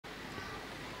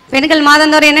பெண்கள்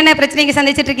மாதந்தோறும் என்னென்ன பிரச்சனைக்கு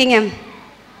சந்திச்சிட்ருக்கீங்க?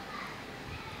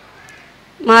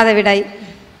 மாதவிடாய்.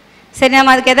 சரி,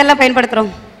 நம்ம அதுக்கு எதெல்லாம்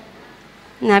பயன்படுத்துகிறோம்?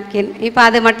 நாப்கின். இப்போ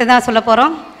அது மட்டும்தான் சொல்ல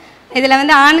போகிறோம். இதில்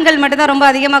வந்து ஆண்கள் மட்டும்தான் ரொம்ப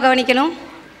அதிகமாக கவனிக்கணும்.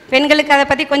 பெண்களுக்கு அதை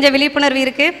பற்றி கொஞ்சம் விழிப்புணர்வு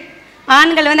இருக்குது.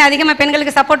 ஆண்கள் வந்து அதிகமாக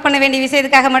பெண்களுக்கு சப்போர்ட் பண்ண வேண்டிய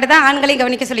விஷயத்துக்காக மட்டும்தான் ஆண்களையும்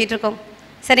கவனிக்க சொல்லிகிட்டு இருக்கோம்.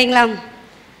 சரிங்களா?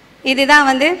 இதுதான்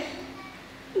வந்து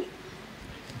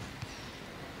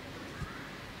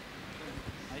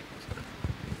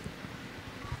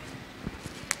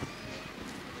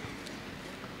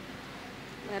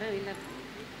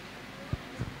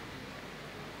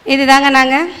இதுதாங்க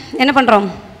நாங்கள் என்ன பண்ணுறோம்,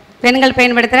 பெண்கள்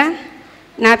பயன்படுத்துகிற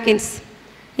நாப்கின்ஸ்.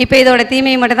 இப்போ இதோட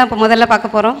தீமையை மட்டும் தான் இப்போ முதல்ல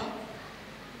பார்க்க போகிறோம்.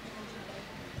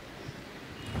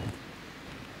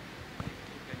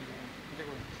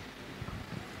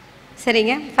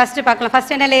 சரிங்க, ஃபஸ்ட்டு பார்க்கலாம்.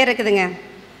 ஃபஸ்ட்டு என்ன லேயர் இருக்குதுங்க?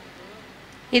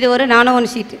 இது ஒரு நானோ1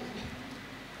 ஷீட்டு.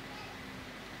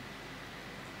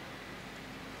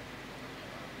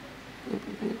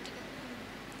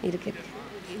 இருக்கு,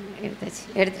 எடுத்தாச்சு,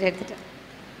 எடுத்துட்டேன்.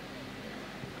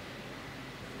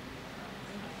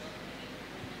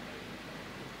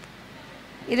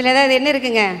 இதில் ஏதாவது என்ன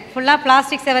இருக்குங்க? ஃபுல்லாக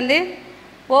பிளாஸ்டிக்ஸை வந்து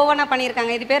ஓவனாக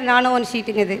பண்ணியிருக்காங்க. இது பேர் நானோ1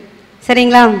 ஷீட்டுங்க இது.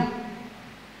 சரிங்களா?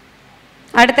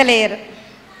 அடுத்த லேயர்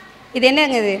இது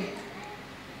என்னங்க? இது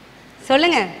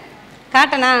சொல்லுங்கள்.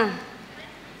 காட்டனா?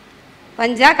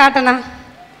 பஞ்சா காட்டனா?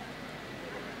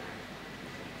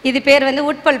 இது பேர் வந்து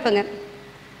உட்பல்ப்புங்க.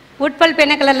 உட்பல்ப்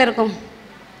என்ன கலரில் இருக்கும்?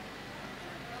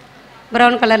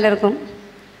 ப்ரௌன் கலரில் இருக்கும்.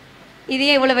 இது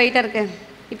ஏன் இவ்வளோ வெயிட்டாக இருக்குது?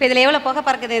 இப்போ இதில் எவ்வளோ புகை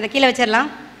பறக்குது? இதை கீழே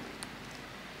வச்சிடலாம்.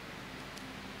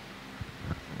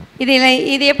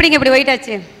 இது எப்படிங்க இப்படி ஒயிட்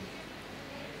ஆச்சு?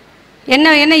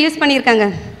 என்ன யூஸ் பண்ணியிருக்காங்க?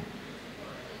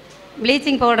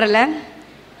 ப்ளீச்சிங் பவுடரில்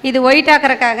இது ஒயிட்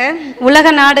ஆக்கிறதுக்காக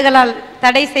உலக நாடுகளால்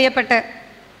தடை செய்யப்பட்ட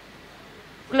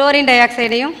குளோரின் டை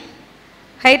ஆக்சைடையும்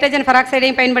ஹைட்ரஜன்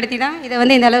பெராக்சைடையும் பயன்படுத்தி தான் இதை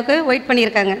வந்து இந்த அளவுக்கு ஒயிட்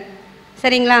பண்ணியிருக்காங்க.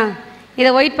 சரிங்களா?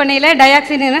 இதை ஒயிட் பண்ணையில்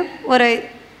டயாக்சின்னு ஒரு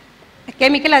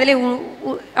கெமிக்கல் அதிலே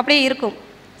அப்படியே இருக்கும்.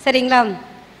 சரிங்களா?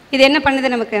 இது என்ன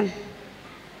பண்ணுது நமக்கு?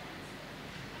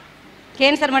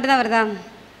 கேன்சர் மட்டும்தான் வருதா?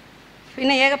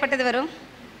 இன்னும் ஏகப்பட்டது வரும்.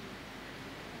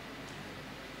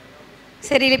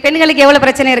 சரி, பெண்களுக்கு எவ்வளோ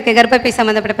பிரச்சனை இருக்குது? கர்ப்பப்பை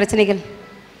சம்மந்தப்பட்ட பிரச்சனைகள்.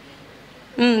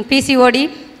 பிசிஓடி,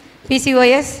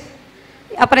 பிசிஓஎஸ்,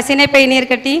 அப்புறம் சினைப்பை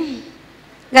நீர்க்கட்டி,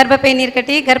 கர்ப்பப்பை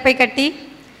நீர்க்கட்டி, கர்ப்பை கட்டி,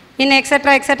 இன்னும்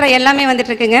எக்ஸட்ரா எல்லாமே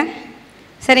வந்துட்டுருக்குங்க.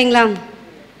 சரிங்களா?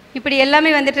 இப்படி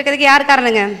எல்லாமே வந்துட்டுருக்கிறதுக்கு யார்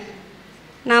காரணங்க?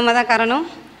 நாம் தான் காரணம்.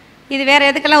 இது வேறு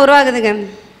எதுக்கெல்லாம் உருவாகுதுங்க?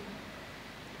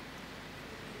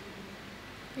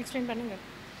 எக்ஸ்பிளைன் பண்ணுங்க.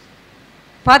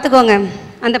 பார்த்துக்கோங்க.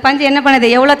 அந்த பஞ்சு என்ன பண்ணுது?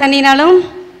 எவ்வளோ தண்ணினாலும்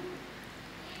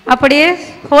அப்படியே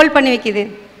ஹோல்ட் பண்ணி வைக்கிது.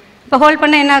 இப்போ ஹோல்ட்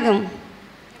பண்ண என்ன ஆகும்?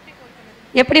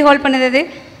 எப்படி ஹோல்ட் பண்ணுது? அது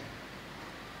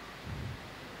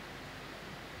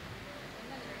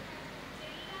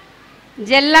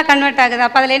ஜெல்லாக கன்வெர்ட் ஆகுது.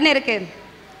 அப்போ அதில் என்ன இருக்குது?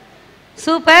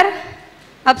 சூப்பர்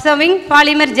அப்சர்விங்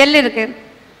பாலிமர் ஜெல் இருக்குது.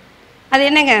 அது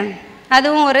என்னங்க?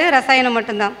 அதுவும் ஒரு ரசாயனம்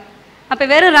மட்டும்தான். அப்போ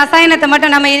வெறும் ரசாயனத்தை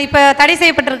மட்டும் நம்ம இப்போ தடை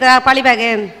செய்யப்பட்டிருக்கா?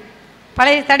 பாலிபேகு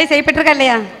தடை செய்யப்பட்டிருக்கா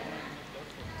இல்லையா?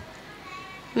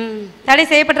 தடை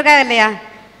செய்யப்பட்டிருக்கா இல்லையா?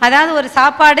 அதாவது ஒரு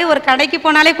சாப்பாடு ஒரு கடைக்கு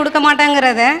போனாலே கொடுக்க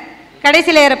மாட்டாங்கிறத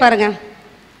கடைசியில் ஏற பாருங்க,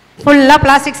 ஃபுல்லாக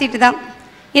பிளாஸ்டிக் சீட்டு தான்.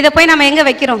 இதை போய் நம்ம எங்கே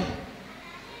வைக்கிறோம்?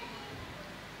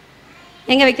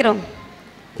 எங்கே வைக்கிறோம்?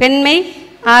 பெண்மை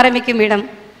ஆரம்பிக்கும் இடம்.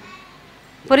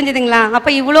 புரிஞ்சுதுங்களா?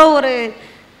 அப்போ இவ்வளோ ஒரு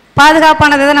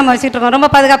பாதுகாப்பானதை தான் நம்ம வச்சுட்டு இருக்கோம்.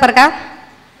 ரொம்ப பாதுகாப்பாக இருக்கா?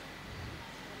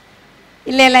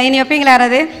 இல்லை, இனி வைப்பீங்களா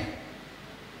யாராவது?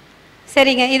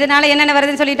 சரிங்க. இதனால் என்னென்ன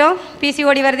வருதுன்னு சொல்லிட்டோம்.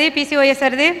 பிசிஓடி வருது, பிசிஓஎஸ்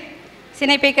வருது,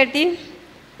 சினைப்பை கட்டி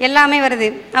எல்லாமே வருது.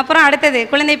 அப்புறம் அடுத்தது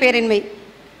குழந்தை பேரின்மை.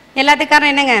 எல்லாத்துக்கும்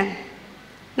காரணம் என்னங்க?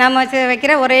 நம்ம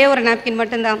வைக்கிற ஒரே ஒரு நாப்கின்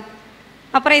மட்டும்தான்.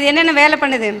 அப்புறம் இது என்னென்ன வேலை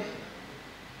பண்ணுது?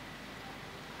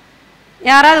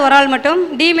 யாராவது ஒரு ஆள் மட்டும்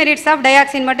டிமெரிட்ஸ் ஆஃப்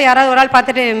டயாக்சின் மட்டும் யாராவது ஒரு ஆள்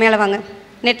பார்த்துட்டு மேலே வாங்க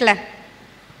நெட்டில்.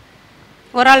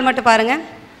 ஒரு ஆள் மட்டும் பாருங்கள்.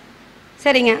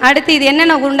 சரிங்க. அடுத்து இது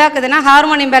என்னென்ன உண்டாக்குதுன்னா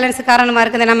ஹார்மோன் இம்பேலன்ஸு காரணமாக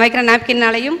இருக்குது நம்ம வைக்கிற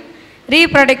நாப்கின்னாலையும்.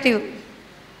 ரீப்ரொடக்டிவ்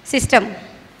சிஸ்டம்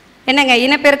என்னங்க?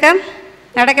 இனப்பெருக்கம்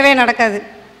நடக்கவே நடக்காது.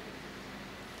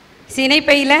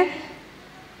 சினைப்பையில்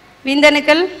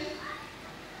விந்தணுக்கள்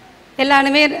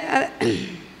எல்லாருமே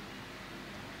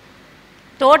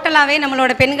டோட்டலாகவே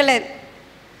நம்மளோட பெண்களை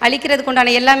அழிக்கிறதுக்கு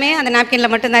உண்டான எல்லாமே அந்த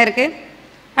நாப்கினில் மட்டும்தான் இருக்குது.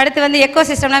 அடுத்து வந்து எக்கோ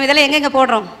சிஸ்டம்லாம் இதெல்லாம் எங்கெங்கே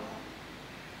போடுறோம்?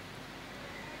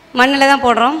 மண்ணில் தான்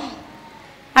போடுறோம்.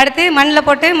 அடுத்து மண்ணில்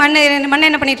போட்டு மண்ணை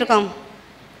என்ன பண்ணிகிட்ருக்கோம்?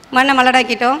 மண்ணை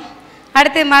மலடாக்கிட்டோம்.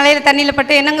 அடுத்து மழையில் தண்ணியில்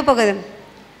பட்டு என்னங்க போகுது?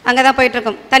 அங்கே தான்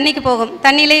போயிட்டுருக்கோம். தண்ணிக்கு போகும்.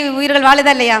 தண்ணியிலே உயிர்கள்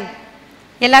வாழுதா இல்லையா?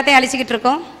 எல்லாத்தையும் அழிச்சிக்கிட்டு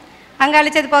இருக்கோம். அங்கே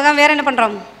அழிச்சது போக வேறு என்ன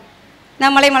பண்ணுறோம்?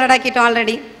 நம்மளே மலடாக்கிட்டோம்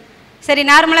ஆல்ரெடி. சரி,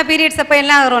 நார்மலாக பீரியட்ஸ் அப்போ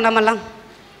என்ன ஆகிறோம்? நம்மலாம்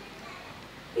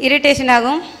இரிட்டேஷன்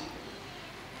ஆகும்.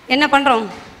 என்ன பண்ணுறோம்?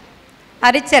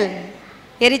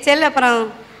 எரிச்சல், அப்புறம்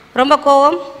ரொம்ப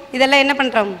கோவம், இதெல்லாம் என்ன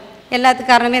பண்ணுறோம்?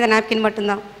 எல்லாத்துக்கும் காரணமே இந்த நாப்கின்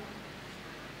மட்டும்தான்.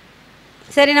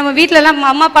 சரி, நம்ம வீட்டிலலாம்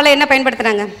அம்மா அப்பாலாம் என்ன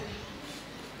பயன்படுத்துகிறாங்க?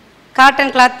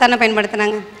 காட்டன் கிளாத் தானே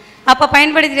பயன்படுத்துனாங்க. அப்போ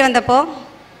பயன்படுத்திட்டு வந்தப்போ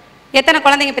எத்தனை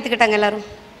குழந்தைங்க பெற்றுக்கிட்டாங்க?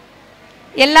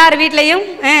 எல்லார் வீட்லேயும்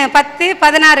 10,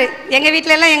 16. எங்கள்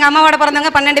வீட்டிலலாம் எங்கள் அம்மாவோட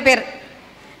பிறந்தவங்க 12 பேர்,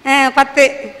 10.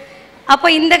 அப்போ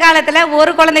இந்த காலத்தில்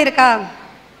ஒரு குழந்தை இருக்கா?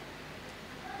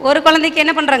 ஒரு குழந்தைக்கு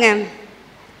என்ன பண்ணுறாங்க?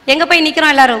 எங்கே போய்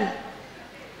நிற்கிறோம் எல்லோரும்?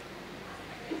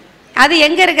 அது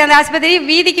எங்கே இருக்குது அந்த ஆஸ்பத்திரி?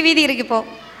 வீதிக்கு வீதி இருக்குது.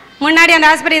 இப்போது முன்னாடி அந்த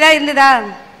ஆஸ்பத்திரி தான் இருந்ததா?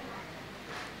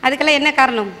 அதுக்கெல்லாம் என்ன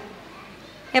காரணம்?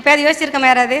 எப்போயாவது யோசிச்சிருக்கோமா?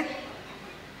 யாராவது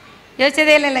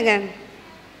யோசிச்சதே இல்லைங்க.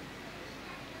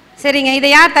 சரிங்க, இதை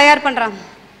யார் தயார் பண்ணுறான்?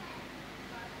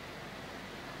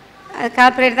 அது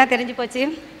கார்பரேட் தான், தெரிஞ்சு போச்சு.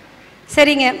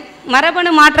 சரிங்க, மரபணு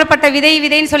மாற்றப்பட்ட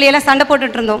விதைன்னு சொல்லி எல்லாம் சண்டை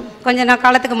போட்டுட்டு இருந்தோம் கொஞ்சம்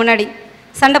காலத்துக்கு முன்னாடி.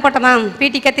 சண்டை போட்டோமா?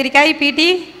 பீட்டி கத்திரிக்காய், பீட்டி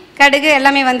கடுகு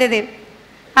எல்லாமே வந்தது.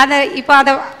 இப்போ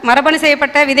அதை மரபணு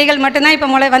செய்யப்பட்ட விதைகள் மட்டும்தான் இப்போ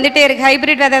வந்துகிட்டே இருக்குது.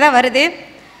 ஹைப்ரிட் விதை தான் வருது.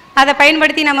 அதை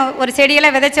பயன்படுத்தி நம்ம ஒரு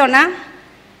செடியெல்லாம் விதைச்சோன்னா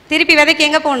திருப்பி விதைக்கு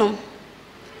எங்கே போகணும்?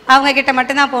 அவங்கக்கிட்ட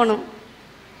மட்டும்தான் போகணும்.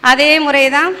 அதே முறை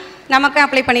தான் நமக்கும்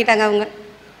அப்ளை பண்ணிட்டாங்க அவங்க.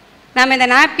 நம்ம இந்த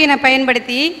நாப்கினை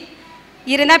பயன்படுத்தி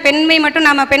இருந்தால் பெண்மை மட்டும்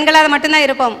நம்ம பெண்களாக மட்டும்தான்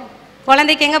இருப்போம்.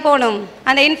 குழந்தைக்கு எங்கே போகணும்?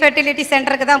 அந்த இன்ஃபெர்டிலிட்டி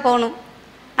சென்டருக்கு தான் போகணும்.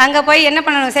 அங்கே போய் என்ன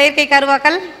பண்ணணும்? செயற்கை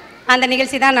கருவாக்கல் அந்த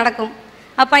நிகழ்ச்சி தான் நடக்கும்.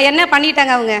 அப்போ என்ன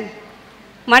பண்ணிட்டாங்க அவங்க?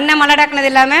 மண்ணை மலடாக்குனது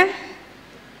இல்லாமல்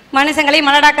மனுஷங்களை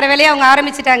மலடாக்குற வேலையை அவங்க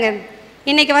ஆரம்பிச்சிட்டாங்க.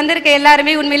 இன்றைக்கி வந்திருக்க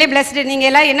எல்லாருமே உண்மையிலே பிளஸ்டு. நீங்கள்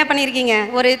எல்லாம் என்ன பண்ணியிருக்கீங்க?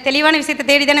 ஒரு தெளிவான விஷயத்தை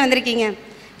தேடி தானே வந்திருக்கீங்க.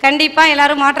 கண்டிப்பாக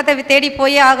எல்லோரும் மாற்றத்தை தேடி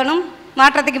போய் ஆகணும்,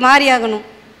 மாற்றத்துக்கு மாறி ஆகணும்.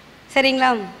 சரிங்களா?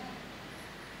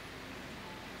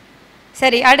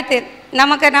 சரி, அடுத்து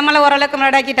நம்மளை ஓரளவுக்கு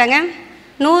மலடாக்கிட்டாங்க.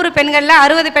 100 பெண்களில்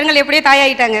 60 பெண்கள் எப்படியோ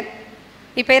தாயாகிட்டாங்க.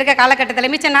 இப்போ இருக்க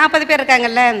காலகட்டத்தில் மிச்சம் 40 பேர்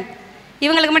இருக்காங்கல்ல,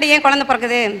 இவங்களுக்கு மட்டும் ஏன் குழந்தை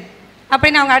பிறக்குது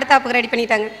அப்படின்னு அவங்க அடுத்த ஆப்புக்கு ரெடி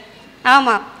பண்ணிட்டாங்க.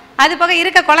 ஆமாம், அது போக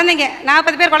இருக்க குழந்தைங்க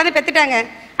 40 பேர் குழந்தை பெற்றுட்டாங்க.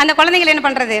 அந்த குழந்தைங்களை என்ன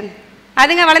பண்ணுறது?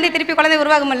 அதுங்க வளர்ந்து திருப்பி குழந்தை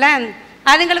உருவாகும்ல,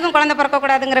 அதுங்களுக்கும் குழந்தை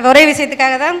பிறக்கக்கூடாதுங்கிற ஒரே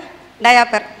விஷயத்துக்காக தான்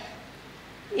டயாப்பர்.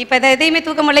 இப்போ இதை எதையுமே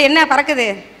தூக்க முடியல. என்ன பறக்குது?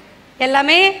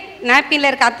 எல்லாமே நாப்கினில்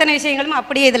இருக்க அத்தனை விஷயங்களும்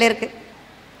அப்படியே இதில் இருக்குது.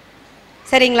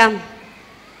 சரிங்களா?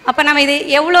 அப்போ நம்ம இது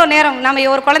எவ்வளோ நேரம் நம்ம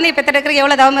ஒரு குழந்தைய பெற்றெடுக்கிறதுக்கு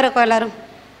எவ்வளோ தவம் இருக்கும்? எல்லோரும்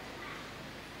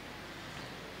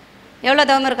எவ்வளோ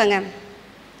தவம் இருக்குங்க?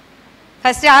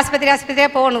 ஃபஸ்ட்டு ஆஸ்பத்திரியாக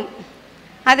போகணும்.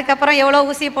 அதுக்கப்புறம் எவ்வளோ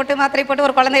ஊசியை போட்டு மாத்திரை போட்டு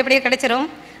ஒரு குழந்தை எப்படியோ கிடச்சிரும்.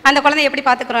 அந்த குழந்தைய எப்படி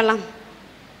பார்த்துக்குறோம்லாம்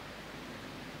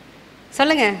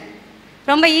சொல்லுங்கள்.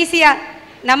 ரொம்ப ஈஸியாக.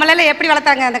 நம்மளால எப்படி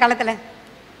வளர்த்தாங்க அந்த காலத்தில்?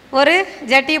 ஒரு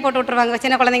ஜட்டியை போட்டு விட்ருவாங்க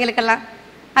சின்ன குழந்தைங்களுக்கெல்லாம்.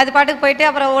 அது பாட்டுக்கு போயிட்டு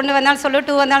அப்புறம் 1 வந்தாலும் சொல்லும்,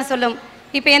 2 வந்தாலும் சொல்லும்.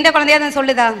 இப்போ எந்த குழந்தையாவது அதை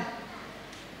சொல்லுதா?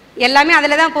 எல்லாமே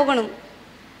அதில் தான் போகணும்.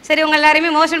 சரி, உங்கள் எல்லாருமே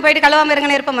மோஷன் போயிட்டு கழுவாமல்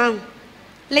இருங்கன்னு இருப்போமா?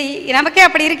 இல்லை, நமக்கே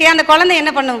அப்படி இருக்கே. அந்த குழந்தை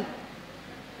என்ன பண்ணும்?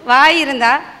 வாய்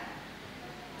இருந்தா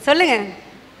சொல்லுங்கள்,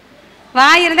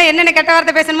 வாய் இருந்தால் என்னென்ன கெட்ட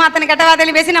வார்த்தை பேசணுமோ அத்தனை கெட்ட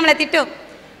வார்த்தையிலையும் பேசி நம்மளை திட்டும்.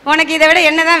 உனக்கு இதை விட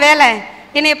என்ன தான் வேலை?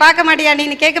 என்னை பார்க்க மாட்டியா? நீ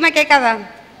கேட்குமா கேட்காதா?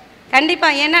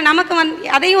 கண்டிப்பாக. ஏன்னா நமக்கு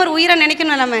அதையும் ஒரு உயிரை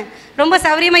நினைக்கணும். நம்ம ரொம்ப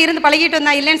சௌரியமாக இருந்து பழகிட்டு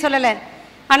வந்தா, இல்லைன்னு சொல்லலை.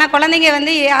 ஆனால் குழந்தைங்க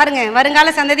யாருங்க?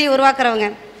 வருங்கால சந்ததியை உருவாக்குறவங்க.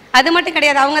 அது மட்டும்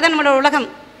கிடையாது, அவங்க தான் நம்மளோட உலகம்.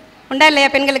 உண்டா இல்லையா?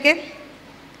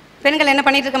 பெண்கள் என்ன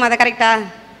பண்ணிகிட்டு இருக்கோமா? அதை கரெக்டாக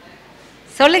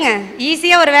சொல்லுங்கள்.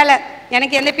 ஈஸியாக ஒரு வேலை.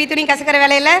 எனக்கு எந்த துணியும் கசக்கிற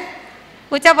வேலையில்,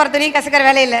 உச்சா போகிற துணியும் கசக்கிற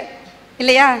வேலையில்,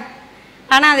 இல்லையா?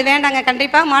 ஆனால் அது வேண்டாங்க.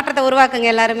 கண்டிப்பாக மாற்றத்தை உருவாக்குங்க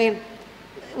எல்லாருமே.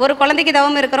 ஒரு குழந்தைக்கு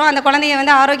தவம் இருக்கிறோம். அந்த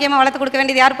குழந்தைய ஆரோக்கியமாக வளர்த்து கொடுக்க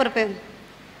வேண்டியது யார் பொறுப்பு?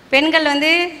 பெண்கள்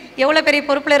எவ்வளோ பெரிய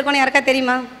பொறுப்பில் இருக்கணும்னு யாருக்கா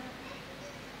தெரியுமா?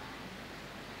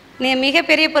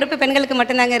 மிகப்பெரிய பொறுப்பு பெண்களுக்கு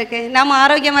மட்டும்தாங்க இருக்குது. நாம்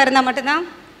ஆரோக்கியமாக இருந்தால் மட்டும்தான்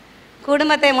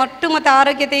குடும்பத்தை ஒட்டுமொத்த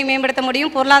ஆரோக்கியத்தையும் மேம்படுத்த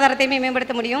முடியும், பொருளாதாரத்தையுமே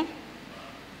மேம்படுத்த முடியும்.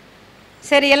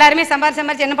 சரி, எல்லாருமே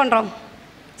சம்பாரிச்சு என்ன பண்ணுறோம்?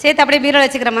 சேர்த்து அப்படியே பீரோவில்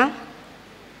வச்சுக்கிறோமா?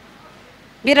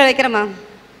 பீரோவில் வைக்கிறோமா?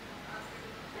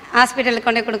 ஹாஸ்பிட்டலுக்கு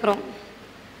கொண்டே கொடுக்குறோம்.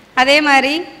 அதே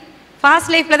மாதிரி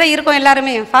ஃபாஸ்ட் லைஃப்பில் தான் இருக்கோம்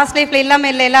எல்லாருமே. ஃபாஸ்ட் லைஃப்பில்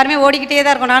இல்லாமல் இல்லை, எல்லாருமே ஓடிக்கிட்டே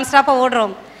தான் இருக்கோம், நான் ஸ்டாப்பாக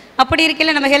ஓடுறோம். அப்படி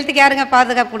இருக்கையில் நம்ம ஹெல்த்துக்கு யாருங்க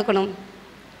பாதுகாப்பு கொடுக்கணும்?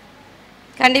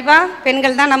 கண்டிப்பாக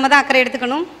பெண்கள் தான். நம்ம தான் அக்கறை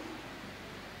எடுத்துக்கணும்.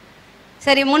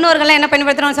 சரி, முன்னோர்கள்லாம் என்ன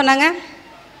பயன்படுத்துகிறோம்னு சொன்னாங்க?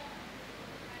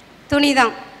 துணி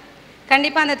தான்.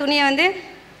 கண்டிப்பாக அந்த துணியை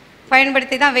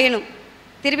பயன்படுத்தி தான் வேணும்.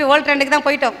 திருப்பி ஓல்ட் ட்ரெண்டுக்கு தான்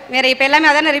போயிட்டோம். வேறு இப்போ எல்லாமே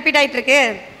அதானே ரிப்பீட் ஆகிட்டுருக்கு.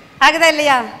 ஆகுதா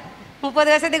இல்லையா? 30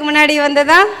 வருஷத்துக்கு முன்னாடி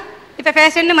வந்ததான் இப்போ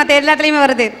ஃபேஷன்னு மற்ற எல்லாத்துலேயுமே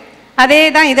வருது. அதே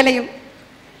தான் இதுலேயும்.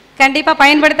 கண்டிப்பாக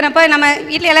பயன்படுத்தினப்போ நம்ம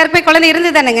வீட்டில் எல்லாருக்குமே குழந்தை இருந்து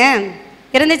தானேங்க,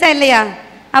 இருந்துச்சா இல்லையா?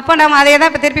 அப்போ நம்ம அதே தான்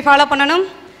இப்போ திருப்பி ஃபாலோ பண்ணணும்.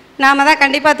 நாம் தான்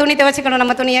கண்டிப்பாக துணி துவைச்சிக்கணும்.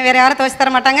 நம்ம துணியை வேறு யாரும் துவைச்சி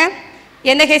தர மாட்டாங்க.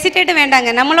 எந்த ஹெசிடேட்டும் வேண்டாங்க,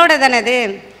 நம்மளோட தானே அது.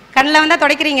 கண்ணில் வந்தால்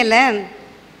துடைக்கிறீங்கல்ல,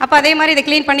 அப்போ அதே மாதிரி இதை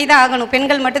க்ளீன் பண்ணி தான் ஆகணும்.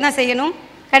 பெண்கள் மட்டும்தான் செய்யணும்.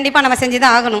 கண்டிப்பாக நம்ம செஞ்சு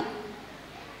தான் ஆகணும்.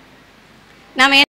 நாம்